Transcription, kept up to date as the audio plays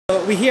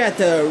we're here at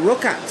the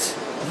Rocat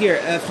here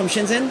from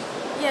Shenzhen.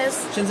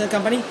 Yes. Shenzhen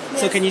company.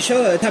 Yes. So can you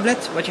show a tablet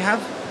what you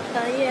have?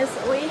 Yes,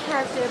 we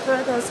have the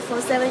products for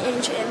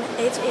 7-inch and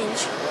 8-inch.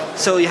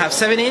 So you have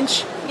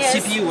 7-inch Yes.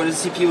 CPU. What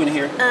is the CPU in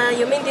here?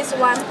 You mean this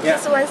one? Yeah.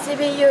 This one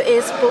CPU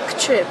is book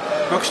chip.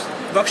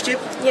 Box chip.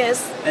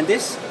 Yes. And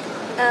this?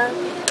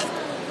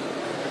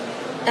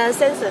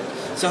 Sensor.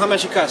 So how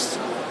much it costs?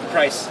 The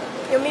price?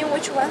 You mean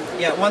which one?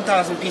 Yeah,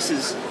 1,000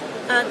 pieces.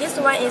 This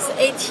one is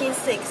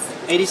 86.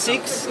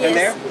 86. Yes. And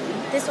there?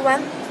 This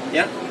one?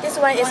 Yeah. This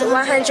one is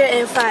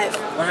 105.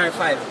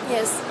 105.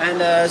 Yes.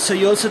 And so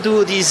you also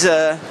do these.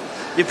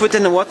 You put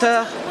in the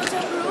water.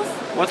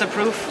 Waterproof?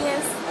 Waterproof.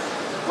 Yes.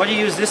 What do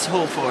you use this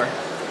hole for?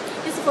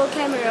 This is for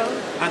camera.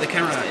 Ah, the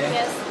camera.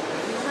 Yeah. Yes.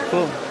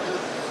 Cool.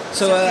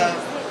 So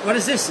what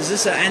is this? Is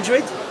this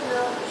Android?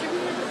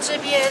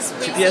 GPS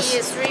with GPS.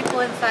 is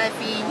 3.5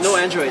 inch. No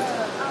Android.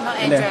 No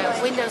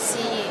Android. Windows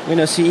CE.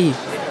 Windows CE.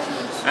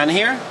 And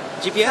here,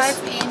 GPS.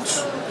 5 inch.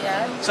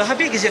 Yeah. So how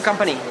big is your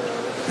company?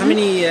 How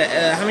many?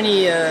 How big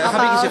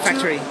is your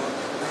factory?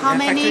 How Yeah,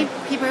 many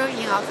factory? people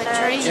in our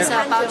factory? It's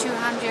Yeah. about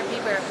 200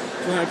 people.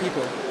 200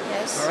 people.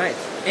 Yes. All right.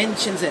 In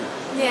Shenzhen.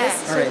 Yes.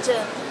 All right.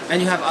 Shenzhen.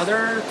 And you have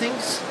other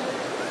things?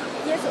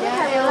 Yes, we Yeah,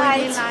 have LED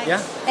light light.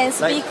 Yeah. and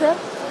Light. speaker.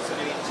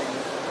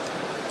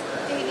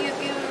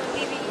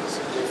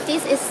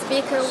 This is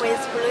speaker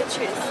with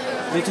Bluetooth.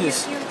 Bluetooth.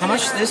 How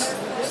much this?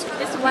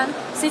 This one,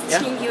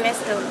 16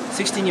 US dollar.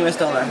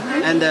 $16.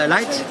 And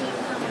light?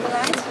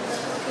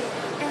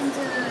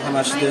 How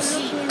much this?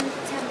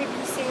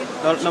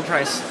 No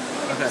price.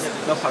 Okay.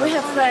 No problem. We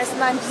have price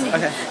 19,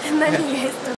 Okay. 19 US dollar.